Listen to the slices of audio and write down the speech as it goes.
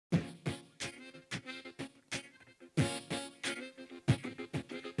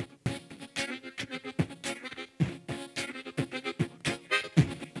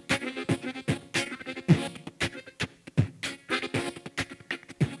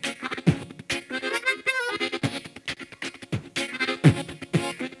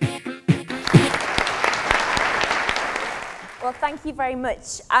Well, thank you very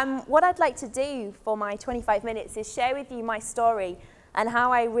much. What I'd like to do for my 25 minutes is share with you my story and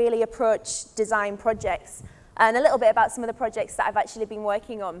how I really approach design projects and a little bit about some of the projects that I've actually been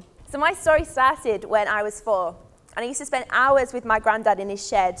working on. So my story started when I was 4, and I used to spend hours with my granddad in his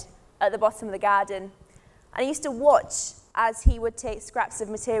shed at the bottom of the garden. And I used to watch as he would take scraps of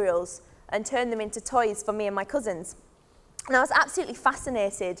materials and turn them into toys for me and my cousins. And I was absolutely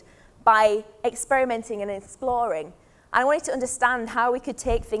fascinated by experimenting and exploring. And I wanted to understand how we could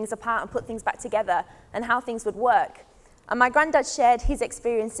take things apart and put things back together and how things would work. And my granddad shared his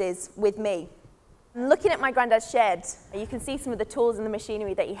experiences with me. And looking at my granddad's shed, you can see some of the tools and the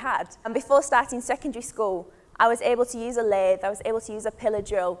machinery that he had. And before starting secondary school, I was able to use a lathe, I was able to use a pillar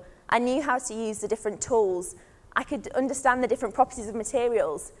drill. I knew how to use the different tools. I could understand the different properties of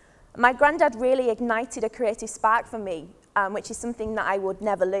materials. My granddad really ignited a creative spark for me, which is something that I would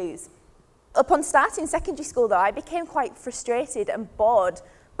never lose. Upon starting secondary school, though, I became quite frustrated and bored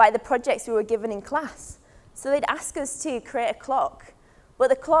by the projects we were given in class. So they'd ask us to create a clock, but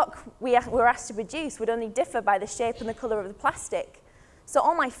the clock we were asked to produce would only differ by the shape and the colour of the plastic. So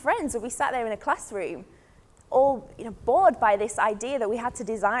all my friends would be sat there in a classroom, all bored by this idea that we had to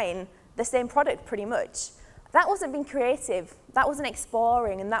design the same product pretty much. That wasn't being creative, that wasn't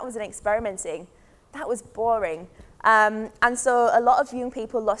exploring, and that wasn't experimenting. That was boring. And so a lot of young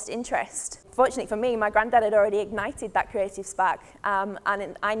people lost interest. Fortunately for me, my granddad had already ignited that creative spark,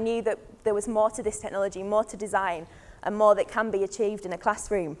 and I knew that there was more to this technology, more to design, and more that can be achieved in a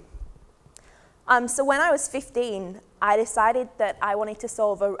classroom. So when I was 15, I decided that I wanted to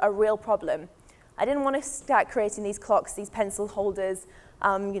solve a real problem. I didn't want to start creating these clocks, these pencil holders,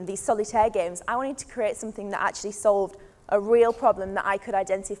 these solitaire games. I wanted to create something that actually solved a real problem that I could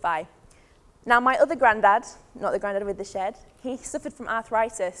identify. Now, my other granddad, not the granddad with the shed, he suffered from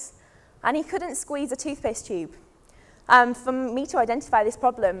arthritis, and he couldn't squeeze a toothpaste tube. For me to identify this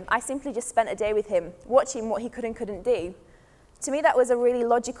problem, I simply just spent a day with him, watching what he could and couldn't do. To me, that was a really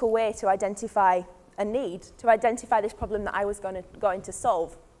logical way to identify a need, to identify this problem that I was going to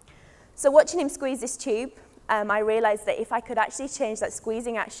solve. So watching him squeeze this tube, I realized that if I could actually change that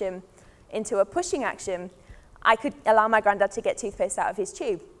squeezing action into a pushing action, I could allow my granddad to get toothpaste out of his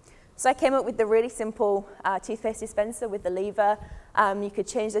tube. So I came up with the really simple toothpaste dispenser with the lever. You could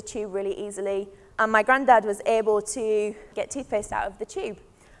change the tube really easily. And my granddad was able to get toothpaste out of the tube.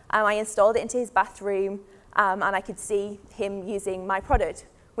 I installed it into his bathroom, and I could see him using my product,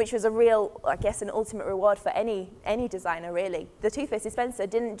 which was a real, I guess, an ultimate reward for any designer, really. The toothpaste dispenser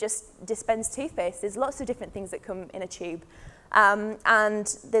didn't just dispense toothpaste. There's lots of different things that come in a tube.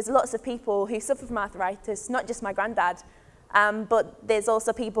 And there's lots of people who suffer from arthritis, not just my granddad, but there's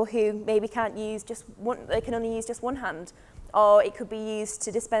also people who maybe can't use just one, they can only use just one hand. Or it could be used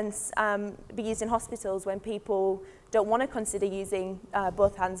to dispense, be used in hospitals when people don't want to consider using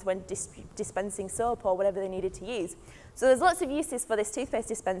both hands when dispensing soap or whatever they needed to use. So there's lots of uses for this toothpaste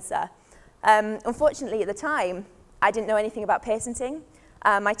dispenser. Unfortunately, at the time, I didn't know anything about patenting.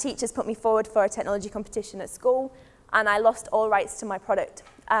 My teachers put me forward for a technology competition at school, and I lost all rights to my product.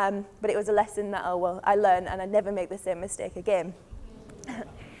 But it was a lesson that, I learned, and I'd never make the same mistake again.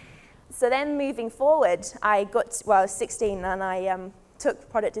 So then moving forward, I was 16, and I took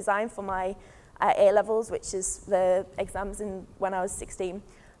product design for my A-levels, which is the exams when I was 16.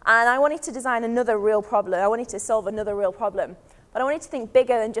 And I wanted to design another real problem. I wanted to solve another real problem. But I wanted to think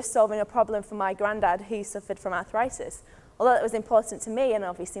bigger than just solving a problem for my granddad who suffered from arthritis. Although that was important to me and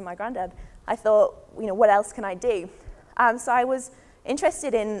obviously my granddad, I thought, what else can I do? So I was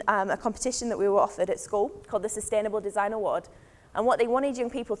interested in a competition that we were offered at school called the Sustainable Design Award. And what they wanted young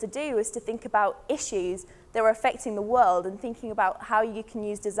people to do was to think about issues that were affecting the world and thinking about how you can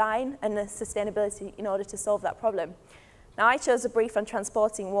use design and sustainability in order to solve that problem. Now, I chose a brief on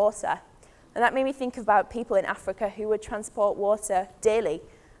transporting water, and that made me think about people in Africa who would transport water daily,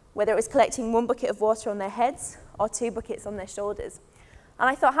 whether it was collecting 1 bucket of water on their heads or 2 buckets on their shoulders. And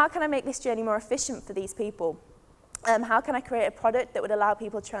I thought, how can I make this journey more efficient for these people? How can I create a product that would allow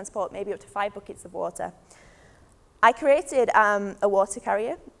people to transport maybe up to 5 buckets of water? I created a water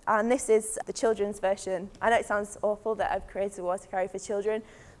carrier, and this is the children's version. I know it sounds awful that I've created a water carrier for children,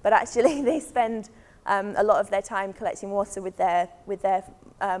 but actually they spend a lot of their time collecting water with their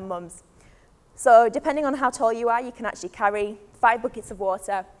mums. So depending on how tall you are, you can actually carry 5 buckets of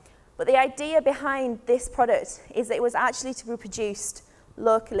water. But the idea behind this product is that it was actually to be produced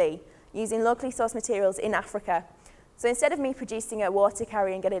locally, using locally sourced materials in Africa. So instead of me producing a water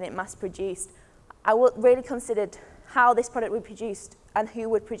carrier and getting it mass produced, I really considered how this product would be produced and who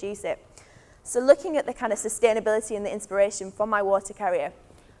would produce it. So looking at the kind of sustainability and the inspiration from my water carrier,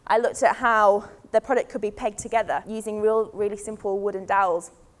 I looked at how the product could be pegged together using really simple wooden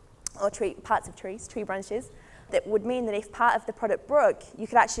dowels or parts of trees, tree branches. That would mean that if part of the product broke, you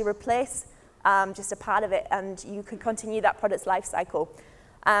could actually replace just a part of it and you could continue that product's life cycle.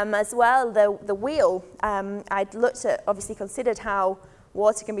 As well, the wheel, I'd looked at, obviously considered how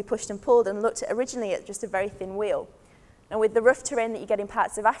water can be pushed and pulled, and looked at originally at just a very thin wheel. And with the rough terrain that you get in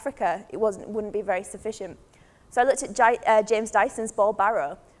parts of Africa, it wouldn't be very sufficient. So I looked at James Dyson's ball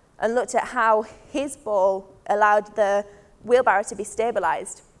barrow and looked at how his ball allowed the wheelbarrow to be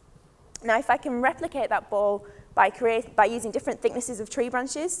stabilized. Now, if I can replicate that ball by using different thicknesses of tree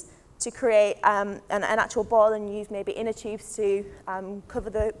branches to create an actual ball and use maybe inner tubes to cover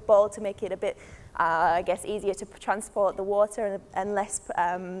the ball to make it a bit, I guess, easier to transport the water and less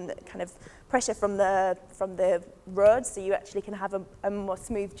kind of pressure from the road, so you actually can have a more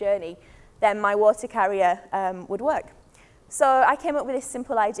smooth journey, then my water carrier would work. So I came up with this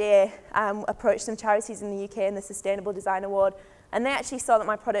simple idea, approached some charities in the UK and the Sustainable Design Award, and they actually saw that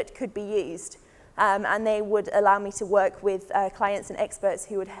my product could be used. And they would allow me to work with clients and experts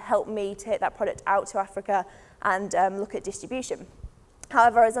who would help me take that product out to Africa and look at distribution.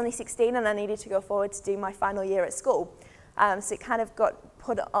 However, I was only 16 and I needed to go forward to do my final year at school. So it kind of got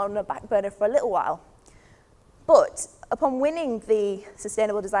put on a back burner for a little while. But upon winning the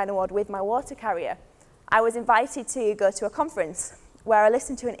Sustainable Design Award with my water carrier, I was invited to go to a conference where I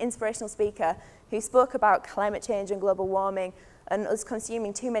listened to an inspirational speaker who spoke about climate change and global warming and us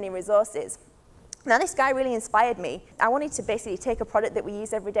consuming too many resources. Now, this guy really inspired me. I wanted to basically take a product that we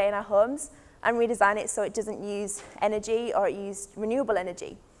use every day in our homes and redesign it so it doesn't use energy or it used renewable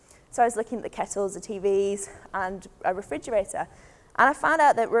energy. So I was looking at the kettles, the TVs, and a refrigerator. And I found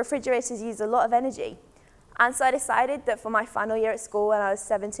out that refrigerators use a lot of energy. And so I decided that for my final year at school when I was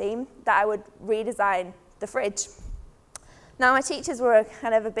 17, that I would redesign the fridge. Now, my teachers were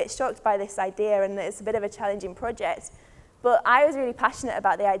kind of a bit shocked by this idea, and it's a bit of a challenging project. But I was really passionate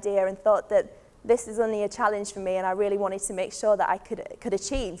about the idea and thought that this is only a challenge for me, and I really wanted to make sure that I could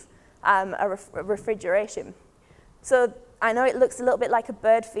achieve a refrigeration. So I know it looks a little bit like a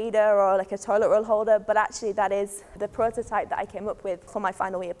bird feeder or like a toilet roll holder, but actually that is the prototype that I came up with for my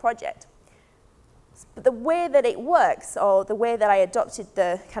final year project. But the way that it works, or the way that I adopted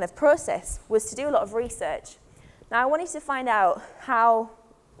the kind of process, was to do a lot of research. Now, I wanted to find out how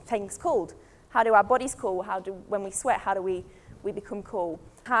things cooled. How do our bodies cool? When we sweat, how do we become cool?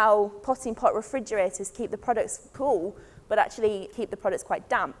 How potting pot refrigerators keep the products cool, but actually keep the products quite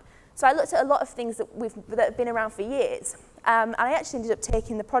damp. So I looked at a lot of things that have been around for years, and I actually ended up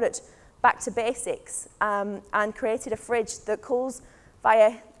taking the product back to basics and created a fridge that cools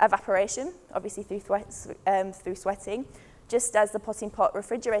via evaporation, obviously through sweating, just as the potting pot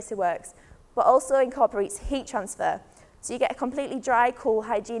refrigerator works, but also incorporates heat transfer. So you get a completely dry, cool,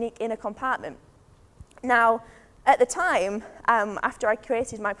 hygienic inner compartment. Now, at the time, after I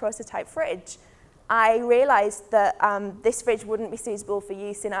created my prototype fridge, I realized that this fridge wouldn't be suitable for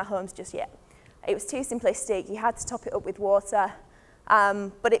use in our homes just yet. It was too simplistic. You had to top it up with water,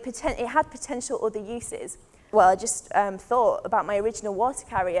 but it had potential other uses. Well, I just thought about my original water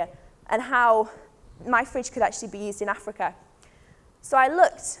carrier and how my fridge could actually be used in Africa. So I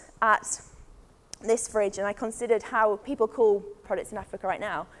looked at this fridge and I considered how people cool products in Africa right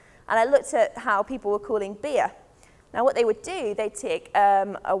now. And I looked at how people were cooling beer. Now, what they would do, they'd take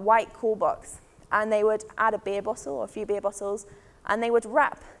a white cool box and they would add a beer bottle or a few beer bottles, and they would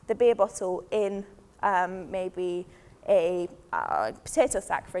wrap the beer bottle in maybe a potato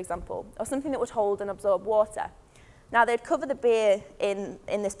sack, for example, or something that would hold and absorb water. Now, they'd cover the beer in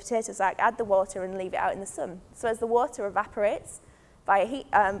this potato sack, add the water, and leave it out in the sun. So as the water evaporates via heat,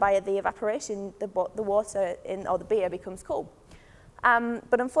 via the evaporation, the water or the beer becomes cool.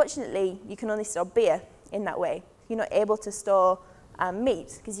 But unfortunately, you can only store beer in that way. You're not able to store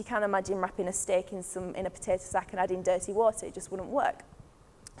meat, because you can't imagine wrapping a steak in a potato sack and adding dirty water. It just wouldn't work.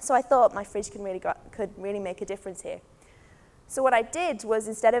 So I thought my fridge could really make a difference here. So what I did was,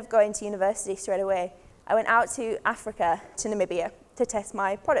 instead of going to university straight away, I went out to Africa, to Namibia, to test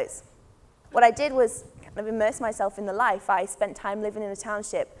my products. What I did was kind of immerse myself in the life. I spent time living in a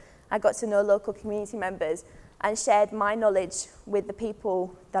township. I got to know local community members and shared my knowledge with the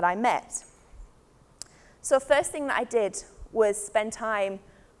people that I met. So first thing that I did was spend time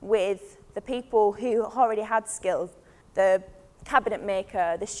with the people who already had skills, the cabinet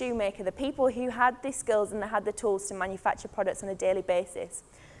maker, the shoemaker, the people who had the skills and had the tools to manufacture products on a daily basis.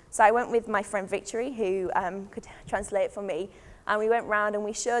 So I went with my friend Victory, who could translate for me, and we went round and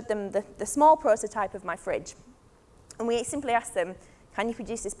we showed them the small prototype of my fridge. And we simply asked them, can you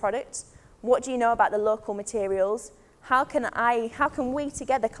produce this product? What do you know about the local materials? how can we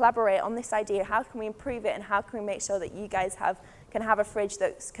together collaborate on this idea? How can we improve it, and how can we make sure that you guys can have a fridge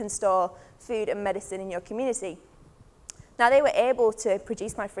that can store food and medicine in your community? Now, they were able to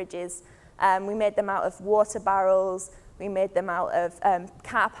produce my fridges. We made them out of water barrels, we made them out of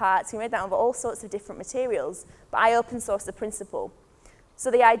car parts, we made them out of all sorts of different materials, but I open sourced the principle. So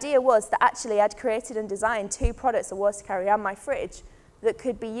the idea was that actually I'd created and designed 2 products, a water carrier and my fridge, that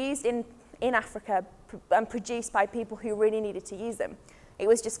could be used in Africa and produced by people who really needed to use them. It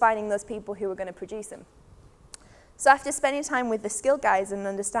was just finding those people who were going to produce them. So after spending time with the skilled guys and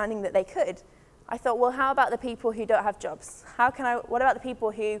understanding that they could, I thought, well, how about the people who don't have jobs? What about the people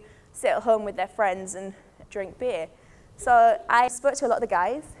who sit at home with their friends and drink beer? So I spoke to a lot of the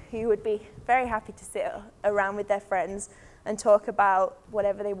guys who would be very happy to sit around with their friends and talk about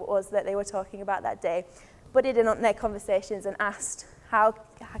whatever it was that they were talking about that day, butted in on their conversations and asked, how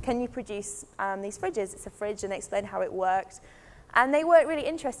can you produce these fridges? It's a fridge, and explain how it worked. And they weren't really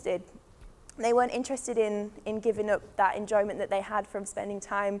interested. They weren't interested in giving up that enjoyment that they had from spending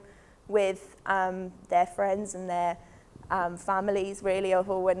time with their friends and their families, really, or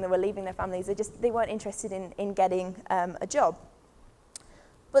when they were leaving their families. They weren't interested in getting a job.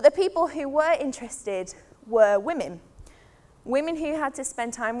 But the people who were interested were women. Women who had to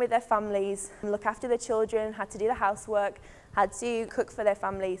spend time with their families, look after their children, had to do the housework, had to cook for their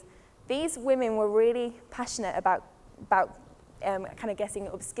families. These women were really passionate about kind of getting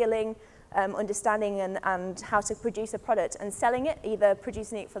upskilling, understanding and how to produce a product and selling it, either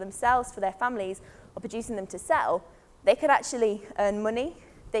producing it for themselves, for their families, or producing them to sell. They could actually earn money,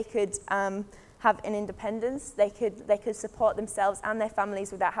 they could have an independence, they could support themselves and their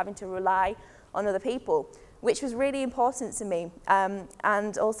families without having to rely on other people, which was really important to me,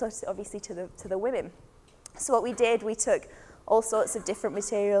 and also obviously to the women. So what we did, we took all sorts of different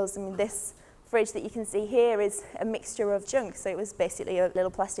materials. I mean, this fridge that you can see here is a mixture of junk, so it was basically a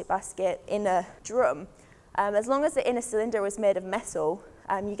little plastic basket in a drum. As long as the inner cylinder was made of metal,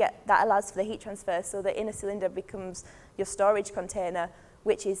 that allows for the heat transfer, so the inner cylinder becomes your storage container,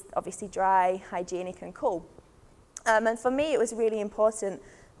 which is obviously dry, hygienic and cool. And for me, it was really important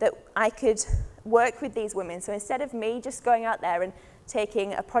that I could work with these women. So instead of me just going out there and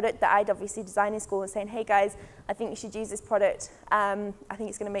taking a product that I'd obviously designed in school and saying, hey guys, I think you should use this product, I think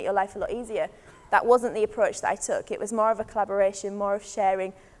it's going to make your life a lot easier. That wasn't the approach that I took. It was more of a collaboration, more of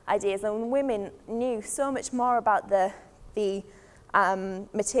sharing ideas. And women knew so much more about the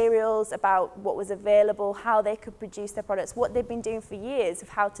materials, about what was available, how they could produce their products, what they've been doing for years, of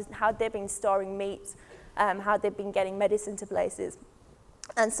how they've been storing meat, how they've been getting medicine to places.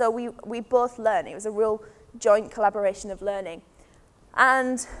 And so we both learned. It was a real joint collaboration of learning.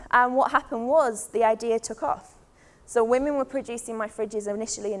 And what happened was the idea took off. So women were producing my fridges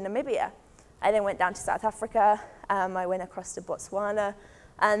initially in Namibia. I then went down to South Africa. I went across to Botswana.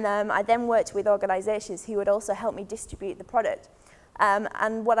 And I then worked with organizations who would also help me distribute the product. And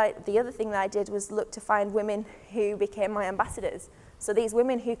the other thing that I did was look to find women who became my ambassadors. So these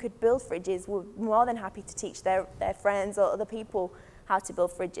women who could build fridges were more than happy to teach their friends or other people how to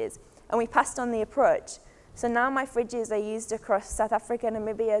build fridges. And we passed on the approach. So now my fridges are used across South Africa,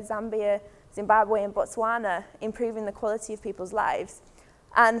 Namibia, Zambia, Zimbabwe and Botswana, improving the quality of people's lives.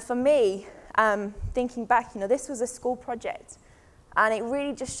 And for me, thinking back, this was a school project. And it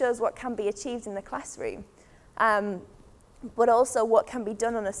really just shows what can be achieved in the classroom, but also what can be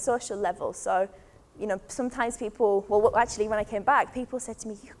done on a social level. So, sometimes people, actually when I came back, people said to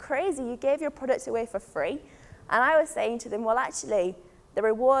me, you're crazy, you gave your products away for free. And I was saying to them, well, actually, the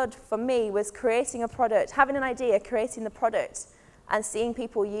reward for me was creating a product, having an idea, creating the product, and seeing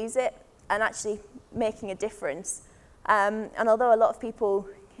people use it, and actually making a difference. And although a lot of people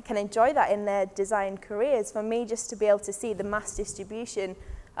can enjoy that in their design careers, for me just to be able to see the mass distribution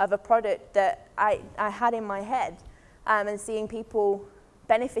of a product that I had in my head, and seeing people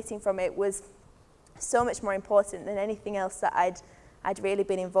benefiting from it was so much more important than anything else that I'd really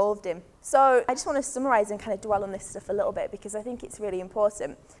been involved in. So I just want to summarize and kind of dwell on this stuff a little bit because I think it's really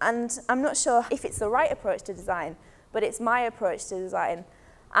important. And I'm not sure if it's the right approach to design, but it's my approach to design.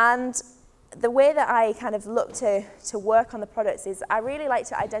 And the way that I kind of look to work on the products is I really like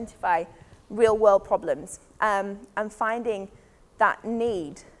to identify real world problems and finding that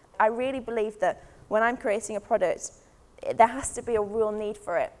need. I really believe that when I'm creating a product, there has to be a real need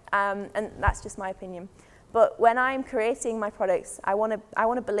for it. And that's just my opinion. But when I'm creating my products, I want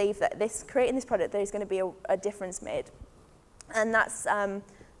to believe that creating this product, there is going to be a difference made. And that's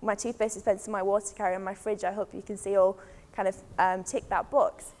my toothpaste dispenser, my water carrier, and my fridge. I hope you can see all kind of tick that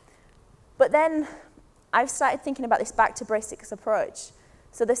box. But then I've started thinking about this back to basics approach.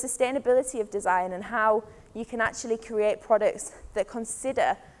 So the sustainability of design and how you can actually create products that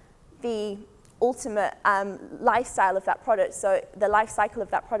consider the ultimate lifestyle of that product, so the life cycle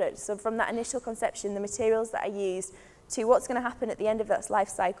of that product. So from that initial conception, the materials that are used, to what's going to happen at the end of that life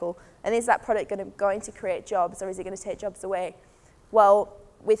cycle, and is that product going to create jobs, or is it going to take jobs away? Well,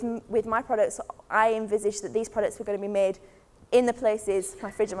 with my products, I envisaged that these products were going to be made in the places, my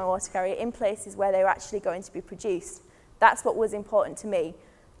fridge and my water carrier, in places where they were actually going to be produced. That's what was important to me,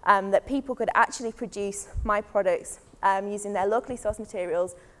 that people could actually produce my products using their locally sourced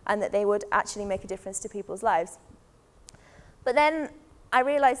materials, and that they would actually make a difference to people's lives. But then I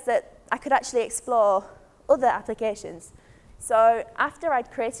realized that I could actually explore other applications. So after I'd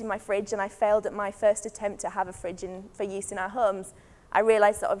created my fridge and I failed at my first attempt to have a fridge for use in our homes, I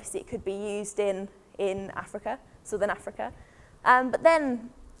realized that obviously it could be used in Africa, Southern Africa. But then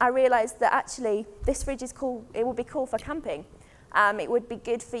I realized that actually this fridge is cool, it would be cool for camping. It would be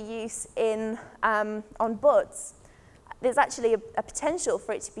good for use on boats. There's actually a potential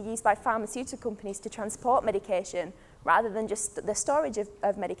for it to be used by pharmaceutical companies to transport medication rather than just the storage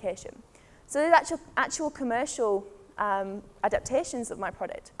of medication. So there's actual commercial adaptations of my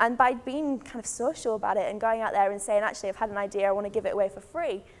product. And by being kind of social about it and going out there and saying, actually, I've had an idea, I want to give it away for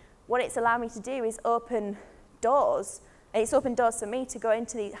free, what it's allowed me to do is open doors. And it's opened doors for me to go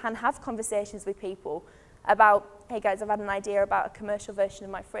into and have conversations with people about, hey guys, I've had an idea about a commercial version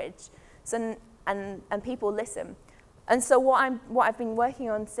of my fridge. So, and people listen. And so what I've been working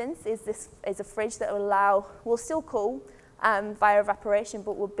on since is a fridge that will still cool via evaporation,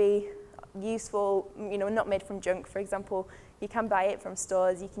 but will be useful, not made from junk. For example, you can buy it from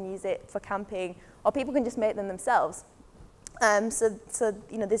stores, you can use it for camping, or people can just make them themselves. So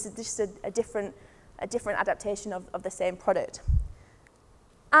this is just a different adaptation of the same product.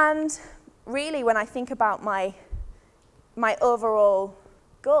 And really, when I think about my overall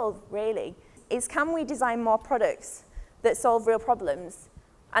goal, really, is can we design more products that solve real problems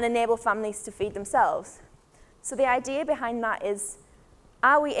and enable families to feed themselves? So the idea behind that is,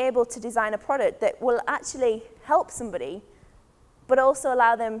 are we able to design a product that will actually help somebody, but also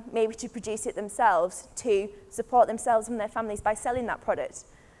allow them maybe to produce it themselves, to support themselves and their families by selling that product?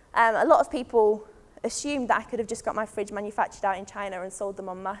 A lot of people assumed that I could have just got my fridge manufactured out in China and sold them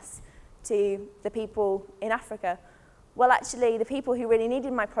en masse to the people in Africa. Well, actually, the people who really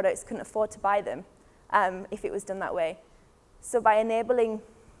needed my products couldn't afford to buy them if it was done that way. So by enabling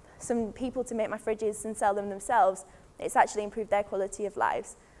some people to make my fridges and sell them themselves, it's actually improved their quality of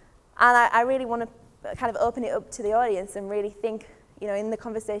lives. And I really want to kind of open it up to the audience and really think, in the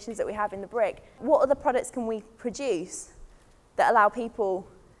conversations that we have in the break, what other products can we produce that allow people,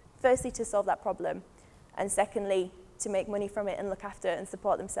 firstly, to solve that problem, and secondly, to make money from it and look after and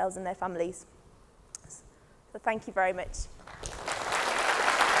support themselves and their families. So thank you very much.